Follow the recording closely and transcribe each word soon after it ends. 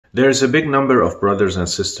There's a big number of brothers and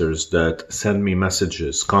sisters that send me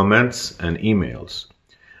messages, comments, and emails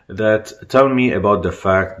that tell me about the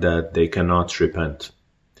fact that they cannot repent.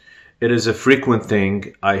 It is a frequent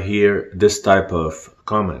thing I hear this type of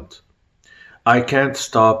comment. I can't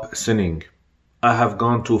stop sinning. I have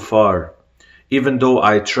gone too far. Even though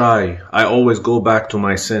I try, I always go back to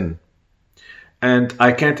my sin. And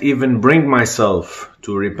I can't even bring myself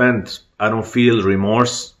to repent. I don't feel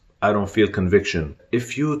remorse. I don't feel conviction.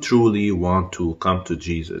 If you truly want to come to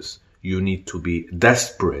Jesus, you need to be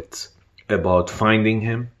desperate about finding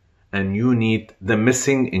Him, and you need the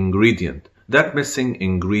missing ingredient. That missing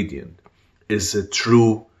ingredient is a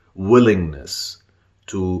true willingness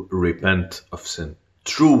to repent of sin,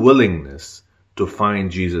 true willingness to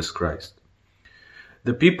find Jesus Christ.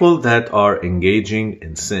 The people that are engaging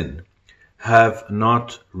in sin have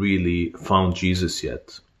not really found Jesus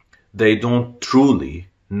yet. They don't truly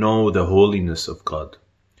know the holiness of God.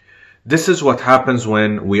 This is what happens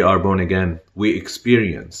when we are born again. We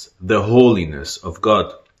experience the holiness of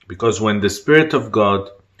God, because when the Spirit of God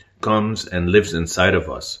comes and lives inside of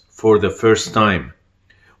us for the first time,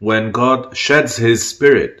 when God sheds His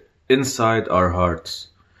Spirit inside our hearts,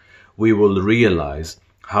 we will realize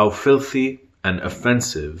how filthy and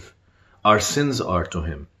offensive our sins are to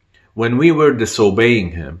Him. When we were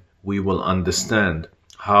disobeying Him, we will understand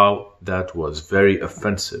how that was very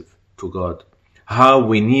offensive to God, how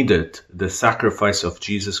we needed the sacrifice of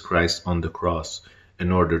Jesus Christ on the cross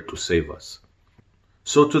in order to save us.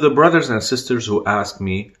 So to the brothers and sisters who ask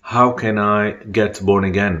me, how can I get born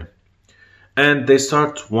again? And they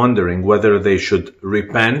start wondering whether they should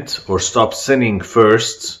repent or stop sinning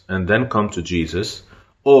first and then come to Jesus,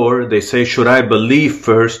 or they say, should I believe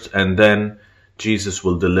first and then Jesus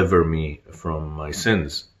will deliver me from my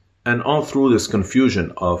sins? And all through this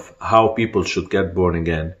confusion of how people should get born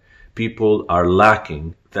again, people are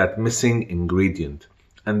lacking that missing ingredient.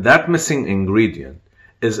 And that missing ingredient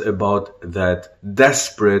is about that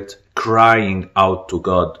desperate crying out to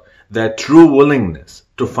God, that true willingness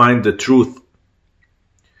to find the truth.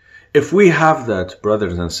 If we have that,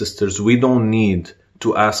 brothers and sisters, we don't need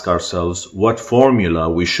to ask ourselves what formula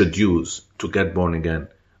we should use to get born again.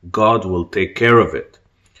 God will take care of it.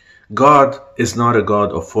 God is not a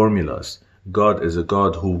God of formulas. God is a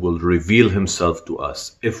God who will reveal Himself to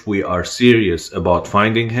us if we are serious about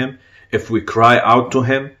finding Him, if we cry out to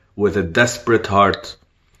Him with a desperate heart.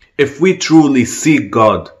 If we truly seek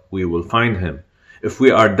God, we will find Him. If we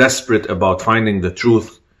are desperate about finding the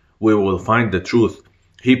truth, we will find the truth.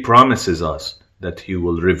 He promises us that He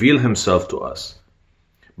will reveal Himself to us.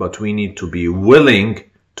 But we need to be willing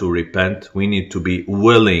to repent. We need to be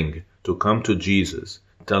willing to come to Jesus,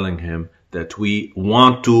 telling Him that we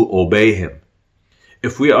want to obey Him.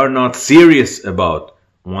 If we are not serious about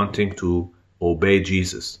wanting to obey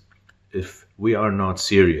Jesus, if we are not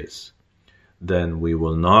serious, then we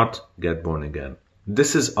will not get born again.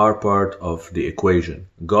 This is our part of the equation.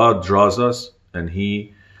 God draws us and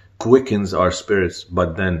He quickens our spirits,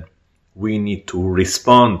 but then we need to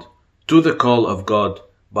respond to the call of God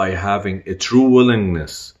by having a true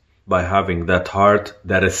willingness, by having that heart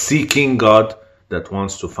that is seeking God, that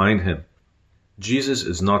wants to find Him. Jesus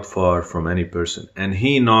is not far from any person, and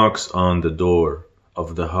He knocks on the door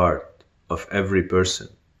of the heart of every person.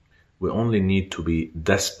 We only need to be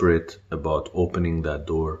desperate about opening that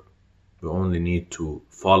door. We only need to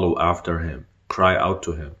follow after Him, cry out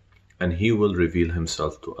to Him, and He will reveal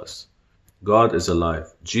Himself to us. God is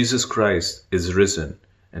alive. Jesus Christ is risen,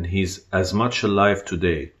 and He's as much alive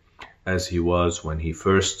today as He was when He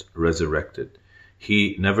first resurrected.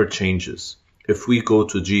 He never changes. If we go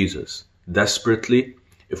to Jesus desperately,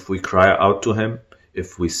 if we cry out to Him,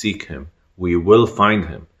 if we seek Him, we will find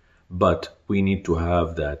Him. But we need to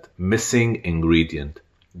have that missing ingredient,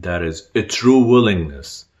 that is a true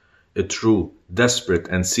willingness, a true desperate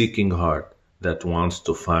and seeking heart that wants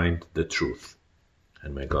to find the truth.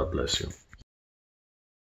 And may God bless you.